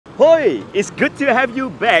Ahoy! It's good to have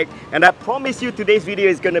you back, and I promise you today's video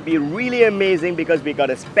is going to be really amazing because we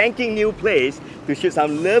got a spanking new place to shoot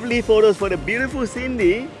some lovely photos for the beautiful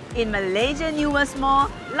Cindy in Malaysia newest mall,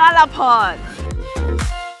 Lalaport.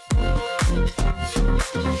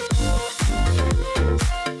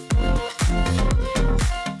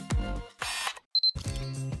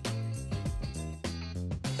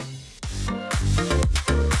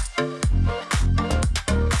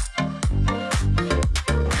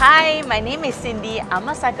 Hi, my name is Cindy. I'm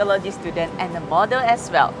a psychology student and a model as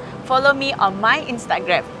well. Follow me on my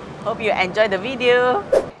Instagram. Hope you enjoy the video.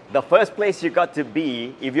 The first place you got to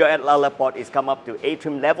be if you're at Lalaport is come up to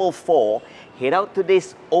Atrium Level 4, head out to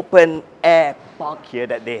this open air park here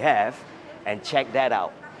that they have and check that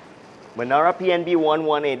out. Menara PNB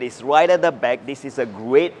 118 is right at the back. This is a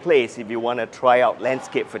great place if you want to try out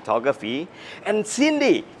landscape photography. And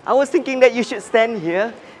Cindy, I was thinking that you should stand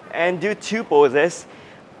here and do two poses.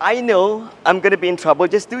 I know I'm going to be in trouble.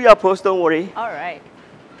 Just do your pose, don't worry. All right.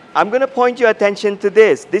 I'm going to point your attention to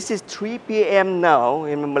this. This is 3 p.m. now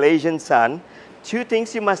in the Malaysian sun. Two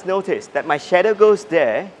things you must notice, that my shadow goes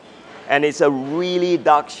there and it's a really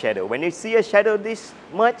dark shadow. When you see a shadow this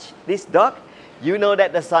much, this dark, you know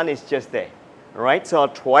that the sun is just there. All right, so I'll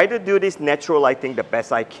try to do this natural lighting the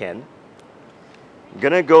best I can. I'm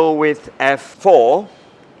going to go with f4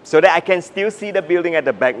 so that I can still see the building at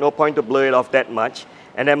the back. No point to blur it off that much.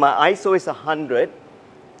 And then my ISO is 100.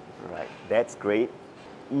 All right, that's great.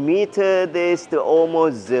 Meter this to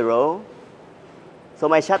almost 0. So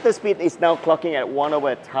my shutter speed is now clocking at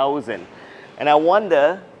 1/1000. And I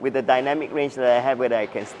wonder, with the dynamic range that I have, whether I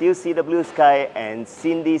can still see the blue sky and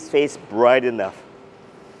Cindy's face bright enough.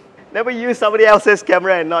 Never use somebody else's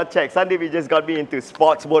camera and not check. Sunday we just got me into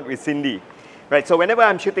sports mode with Cindy. Right, so whenever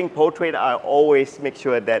I'm shooting portrait, I always make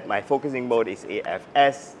sure that my focusing mode is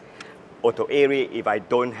AFS. Auto area if I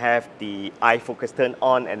don't have the eye focus turned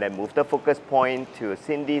on, and then move the focus point to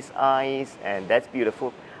Cindy's eyes, and that's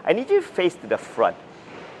beautiful. I need you to face to the front.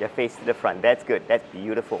 Yeah, face to the front. That's good. That's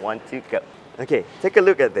beautiful. 1, 2, go. Okay, take a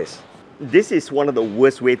look at this. This is one of the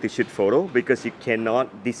worst ways to shoot photo because you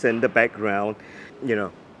cannot discern the background. You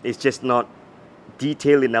know, it's just not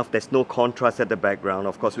detailed enough. There's no contrast at the background.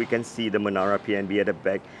 Of course, we can see the Menara PNB at the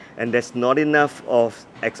back, and there's not enough of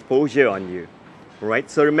exposure on you. Right,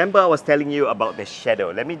 so remember I was telling you about the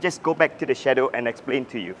shadow. Let me just go back to the shadow and explain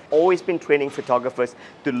to you. Always been training photographers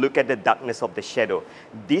to look at the darkness of the shadow.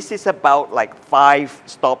 This is about like 5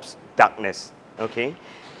 stops darkness, okay?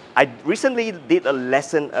 I recently did a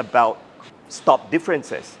lesson about stop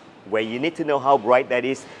differences, where you need to know how bright that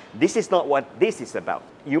is. This is not what this is about.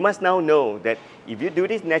 You must now know that if you do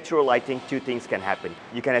this natural lighting, 2 things can happen.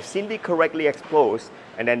 You can have Cindy correctly exposed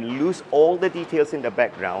and then lose all the details in the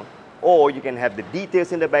background, or you can have the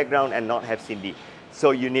details in the background and not have Cindy. So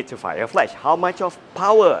you need to fire a flash. How much of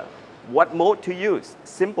power? What mode to use?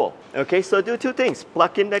 Simple. Okay, so do 2 things.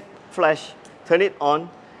 Plug in the flash, turn it on.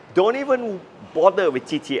 Don't even bother with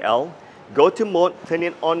TTL. Go to mode, turn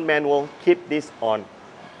it on manual, keep this on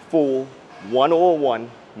full 101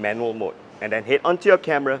 manual mode. And then head onto your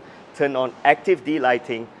camera, turn on active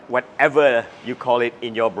D-lighting, whatever you call it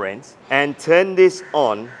in your brains, and turn this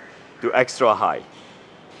on to extra high.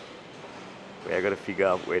 I got to figure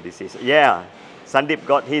out where this is. Yeah, Sandeep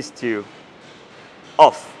got his to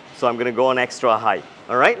off. So I'm going to go on extra high.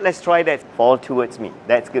 All right, let's try that. Fall towards me.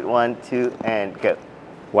 That's good. 1, 2, and go.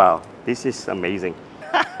 Wow, this is amazing.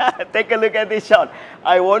 Take a look at this shot.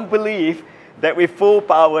 I won't believe that with full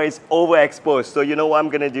power it's overexposed. So you know what I'm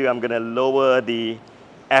going to do? I'm going to lower the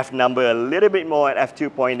F number a little bit more at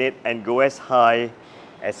f2.8 and go as high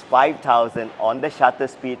as 5000 on the shutter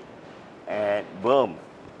speed. And boom.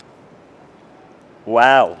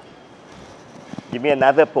 Wow. Give me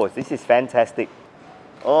another pose. This is fantastic.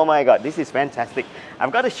 Oh my God, this is fantastic.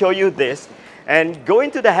 I've got to show you this and go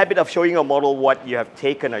into the habit of showing your model what you have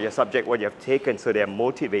taken, or your subject what you have taken, so they're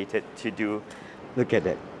motivated to do. Look at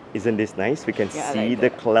that. Isn't this nice? We can see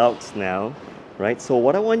the clouds now, right? So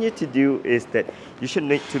what I want you to do is that you should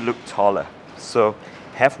need to look taller. So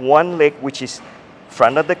have one leg which is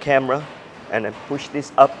front of the camera and then push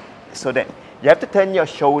this up so that you have to turn your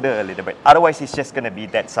shoulder a little bit. Otherwise, it's just going to be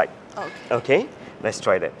that side. Okay. Okay? Let's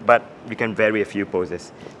try that. But we can vary a few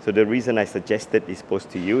poses. So the reason I suggested this pose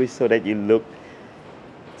to you is so that you look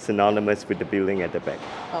synonymous with the building at the back.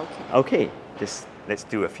 Okay. Okay. Just let's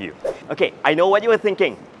do a few. Okay, I know what you were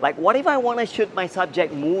thinking. Like, what if I want to shoot my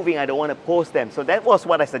subject moving? I don't want to pose them. So that was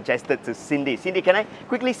what I suggested to Cindy. Cindy, can I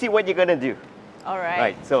quickly see what you're going to do? All right.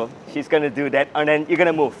 Right, so she's going to do that. And then you're going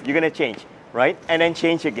to move. You're going to change. Right? And then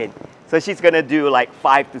change again. So she's going to do like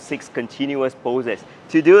 5 to 6 continuous poses.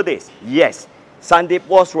 To do this, yes, Sandeep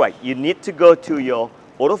was right. You need to go to your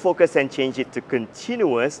autofocus and change it to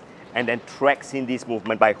continuous and then track Cindy's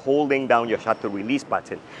movement by holding down your shutter release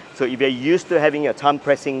button. So if you're used to having your thumb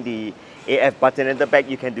pressing the AF button at the back,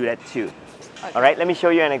 you can do that too. Okay. All right, let me show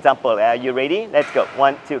you an example. Are you ready? Let's go.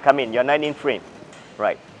 1, 2, come in. You're not in frame.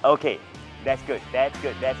 Right, okay. That's good, that's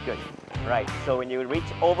good, that's good. Right, so when you reach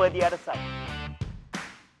over the other side.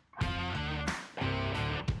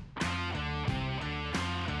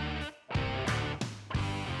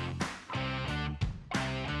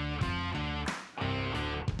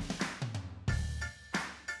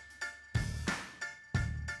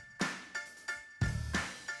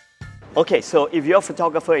 Okay, so if you're a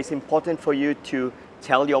photographer, it's important for you to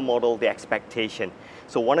tell your model the expectation.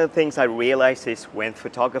 So one of the things I realize is when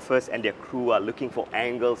photographers and their crew are looking for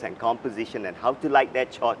angles and composition and how to light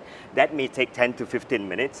that shot, that may take 10 to 15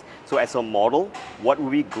 minutes. So as a model, what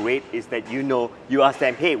would be great is that you ask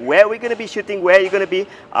them, hey, where are we going to be shooting? Where are you going to be?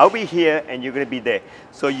 I'll be here and you're going to be there.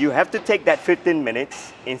 So you have to take that 15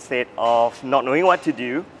 minutes instead of not knowing what to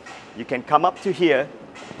do. You can come up to here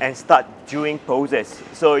and start doing poses.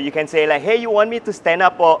 So you can say like, hey, you want me to stand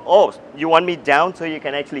up, or oh, you want me down, so you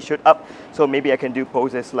can actually shoot up. So maybe I can do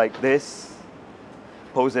poses like this,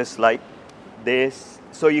 poses like this.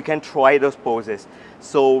 So you can try those poses.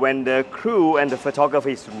 So when the crew and the photographer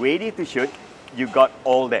is ready to shoot, you got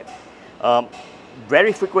all that.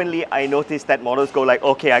 Very frequently, I notice that models go like,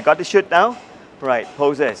 okay, I got to shoot now. Right,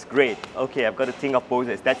 poses, great. Okay, I've got to think of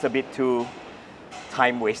poses. That's a bit too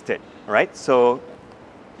time wasted, right? So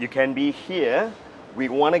you can be here. We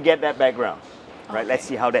want to get that background, right? Okay. Let's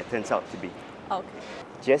see how that turns out to be. Okay.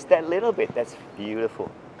 Just that little bit, that's beautiful.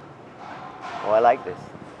 Oh, I like this.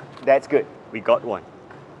 That's good, we got one.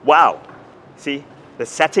 Wow, see, the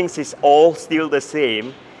settings is all still the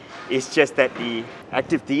same. It's just that the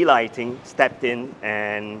active D-lighting stepped in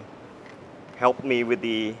and helped me with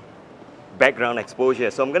the background exposure.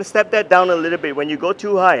 So I'm gonna step that down a little bit. When you go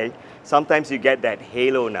too high, sometimes you get that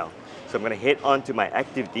halo now. So I'm going to hit onto my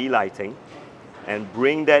active D-lighting and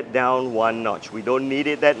bring that down one notch. We don't need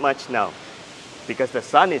it that much now. Because the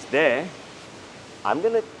sun is there, I'm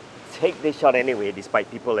going to take this shot anyway,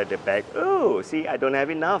 despite people at the back. Oh, see, I don't have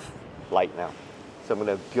enough light now. So I'm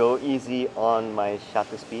going to go easy on my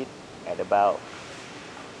shutter speed at about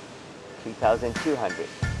 3,200.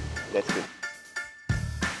 That's good.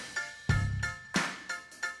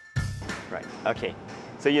 Right, okay.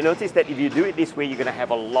 So you notice that if you do it this way, you're going to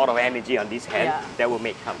have a lot of energy on this hand. Yeah. That will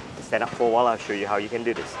make come. Stand up for a while, I'll show you how you can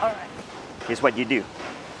do this. All right. Here's what you do.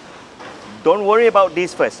 Don't worry about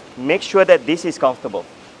this first. Make sure that this is comfortable.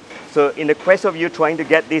 So in the quest of you trying to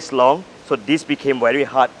get this long, so this became very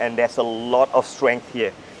hard and there's a lot of strength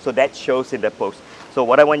here. So that shows in the pose. So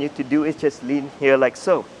what I want you to do is just lean here like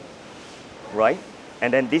so, right?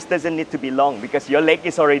 And then this doesn't need to be long because your leg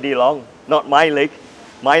is already long, not my leg.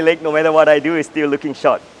 My leg, no matter what I do, is still looking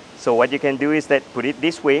short. So what you can do is that put it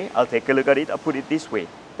this way, I'll take a look at it, I'll put it this way.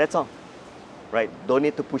 That's all, right? Don't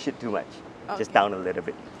need to push it too much, just down a little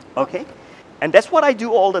bit, okay? And that's what I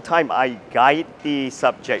do all the time. I guide the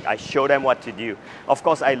subject, I show them what to do. Of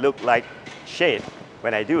course, I look like shit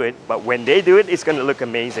when I do it, but when they do it, it's gonna look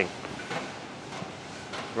amazing.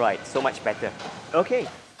 Right, so much better. Okay.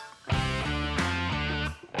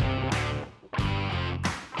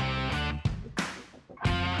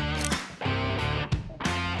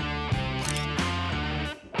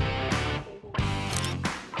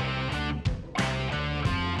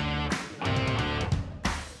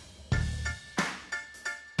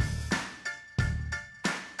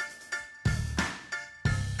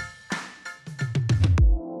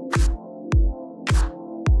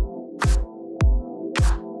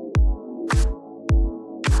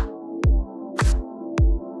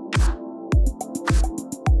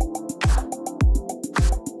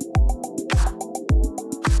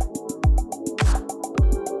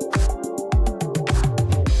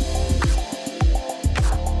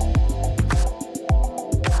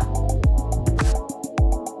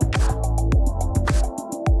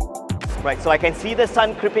 Right, so I can see the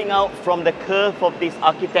sun creeping out from the curve of this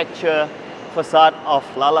architecture facade of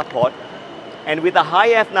Lalaport. And with a high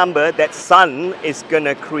F number, that sun is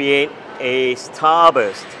gonna create a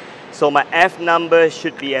starburst. So my F number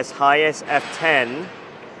should be as high as F10.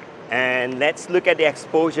 And let's look at the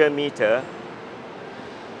exposure meter.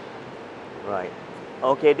 Right,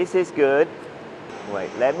 okay, this is good.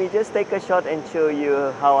 Right, let me just take a shot and show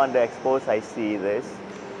you how underexposed I see this.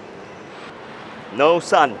 No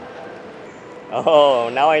sun. Oh,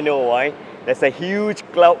 now I know why. There's a huge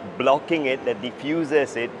cloud blocking it that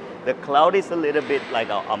diffuses it. The cloud is a little bit like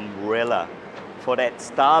an umbrella for that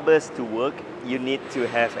starburst to work, you need to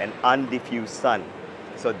have an undiffused sun.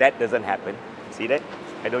 So that doesn't happen. See that?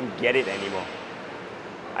 I don't get it anymore.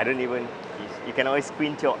 I don't even, you can always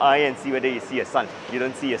squint your eye and see whether you see a sun. You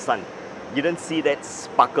don't see a sun. You don't see that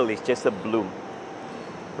sparkle, it's just a bloom.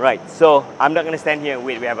 Right, so I'm not gonna stand here and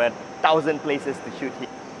wait. We have 1,000 places to shoot here.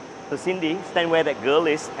 So Cindy, stand where that girl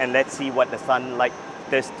is and let's see what the sunlight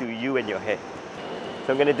does to you and your hair.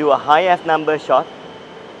 So I'm gonna do a high F number shot.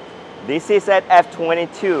 This is at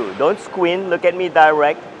f22. Don't squint, look at me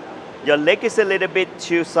direct. Your leg is a little bit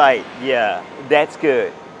too side. Yeah, that's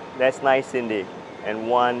good. That's nice, Cindy. And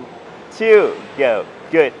 1, 2, go.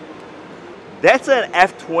 Good. That's an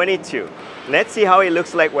f22. Let's see how it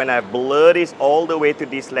looks like when I blur this all the way to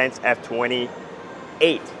this lens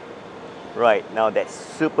f28. Right, now that's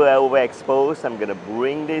super overexposed. I'm gonna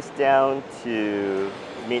bring this down to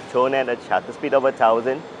mid-tone at a shutter speed of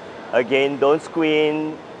 1,000. Again, don't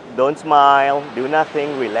squint, don't smile, do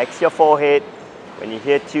nothing, relax your forehead. When you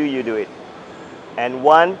hear 2, you do it. And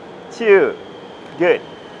 1, 2, good.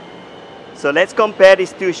 So let's compare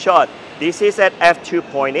these two shots. This is at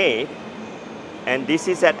f2.8 and this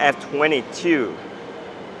is at f22.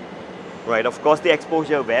 Right, of course the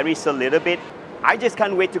exposure varies a little bit. I just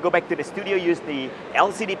can't wait to go back to the studio, use the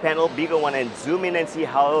LCD panel, bigger one, and zoom in and see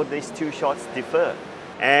how these two shots differ.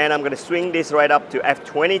 And I'm gonna swing this right up to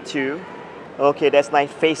f22. Okay, that's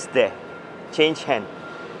nice, face there. Change hand.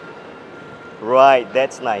 Right,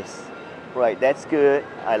 that's nice. Right, that's good.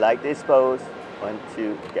 I like this pose. 1,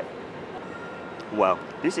 2, yeah. Wow,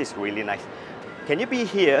 this is really nice. Can you be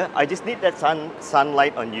here? I just need that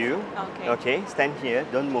sunlight on you. Okay. Okay, stand here,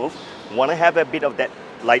 don't move. Wanna have a bit of that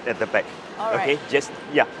light at the back. All okay, right.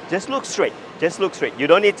 just look straight. Just look straight. You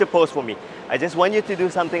don't need to pose for me. I just want you to do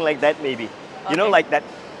something like that maybe. You know, Okay. like that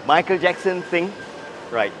Michael Jackson thing?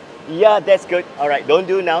 Right. Yeah, that's good. All right, don't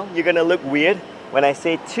do now. You're gonna look weird. When I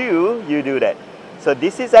say 2, you do that. So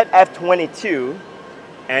this is at f22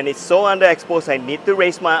 and it's so underexposed I need to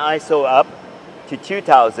raise my ISO up to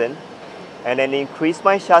 2000 and then increase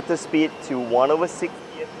my shutter speed to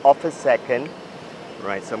 1/60th of a second.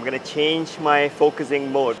 Right, so I'm gonna change my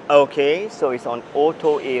focusing mode. Okay, so it's on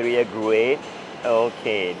auto area, great.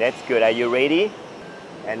 Okay, that's good. Are you ready?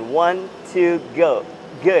 And 1, 2, go.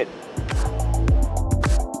 Good.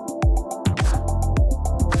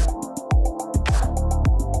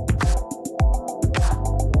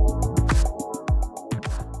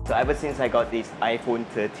 So ever since I got this iPhone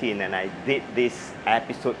 13 and I did this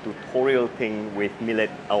episode tutorial thing with Millet,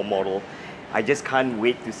 our model, I just can't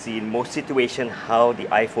wait to see in most situations how the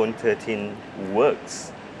iPhone 13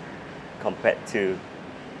 works compared to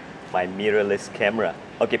my mirrorless camera.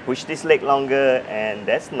 Okay, push this leg longer and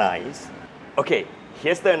that's nice. Okay,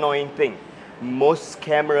 here's the annoying thing. Most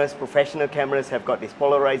cameras, professional cameras, have got this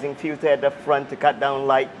polarizing filter at the front to cut down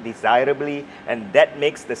light desirably, and that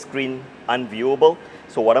makes the screen unviewable.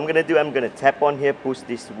 So what I'm gonna do, I'm gonna tap on here, push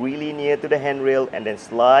this really near to the handrail, and then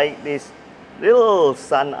slide this little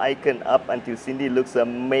sun icon up until Cindy looks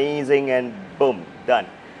amazing, and boom, done.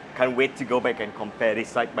 Can't wait to go back and compare this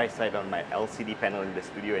side by side on my LCD panel in the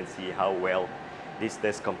studio and see how well this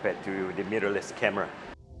does compared to the mirrorless camera.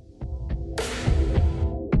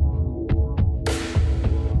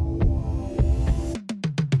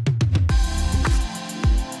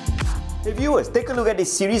 Hey viewers, take a look at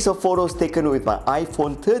this series of photos taken with my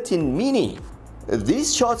iPhone 13 mini.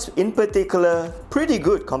 These shots in particular, pretty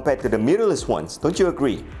good compared to the mirrorless ones, don't you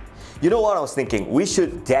agree? You know what I was thinking? We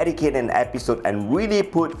should dedicate an episode and really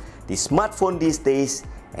put the smartphone these days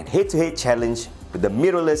and head-to-head challenge with the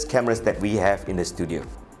mirrorless cameras that we have in the studio.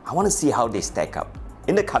 I want to see how they stack up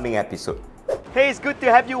in the coming episode. Hey, it's good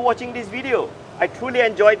to have you watching this video. I truly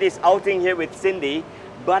enjoyed this outing here with Cindy.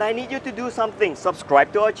 But I need you to do something.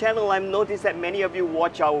 Subscribe to our channel. I've noticed that many of you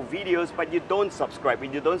watch our videos, but you don't subscribe.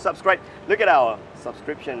 When you don't subscribe, look at our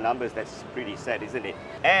subscription numbers. That's pretty sad, isn't it?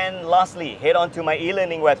 And lastly, head on to my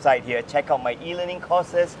e-learning website here. Check out my e-learning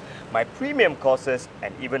courses, my premium courses,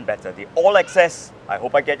 and even better, the all access. I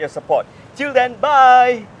hope I get your support. Till then,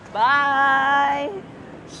 bye! Bye!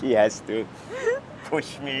 She has to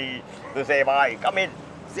push me to say bye. Come in,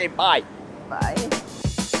 say bye. Bye.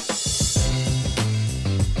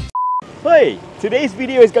 Hey, today's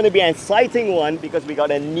video is going to be an exciting one because we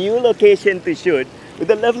got a new location to shoot with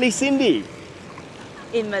the lovely Cindy.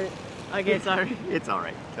 Okay, sorry. It's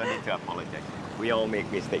alright, don't need to apologize. We all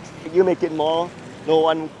make mistakes. You make it more, no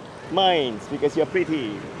one minds because you're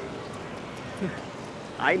pretty.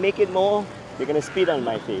 I make it more, you're going to spit on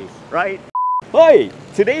my face, right? Hey,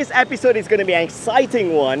 today's episode is going to be an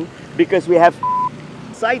exciting one because we have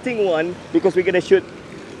we're going to shoot.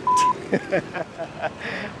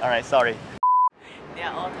 Alright, sorry. they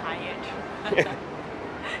are all tired.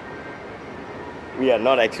 We are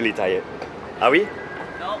not actually tired. Are we?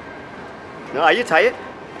 No. No, are you tired?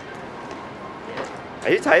 Are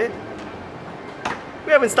you tired?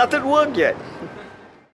 We haven't started work yet.